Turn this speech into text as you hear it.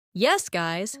Yes,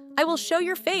 guys, I will show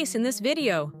your face in this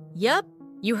video. Yup,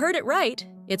 you heard it right.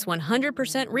 It's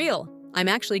 100% real. I'm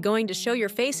actually going to show your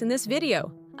face in this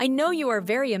video. I know you are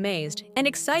very amazed and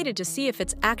excited to see if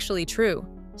it's actually true.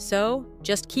 So,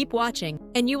 just keep watching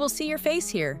and you will see your face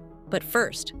here. But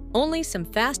first, only some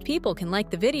fast people can like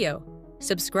the video.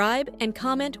 Subscribe and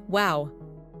comment wow.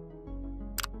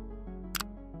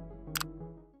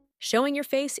 Showing your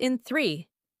face in 3,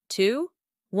 2,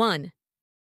 1.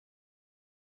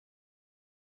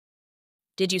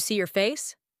 Did you see your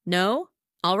face? No?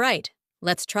 All right,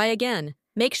 let's try again.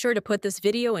 Make sure to put this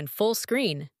video in full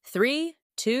screen. 3,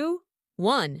 2,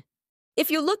 1. If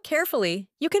you look carefully,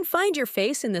 you can find your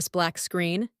face in this black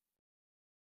screen.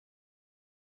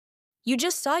 You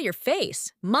just saw your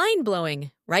face. Mind-blowing,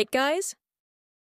 right guys?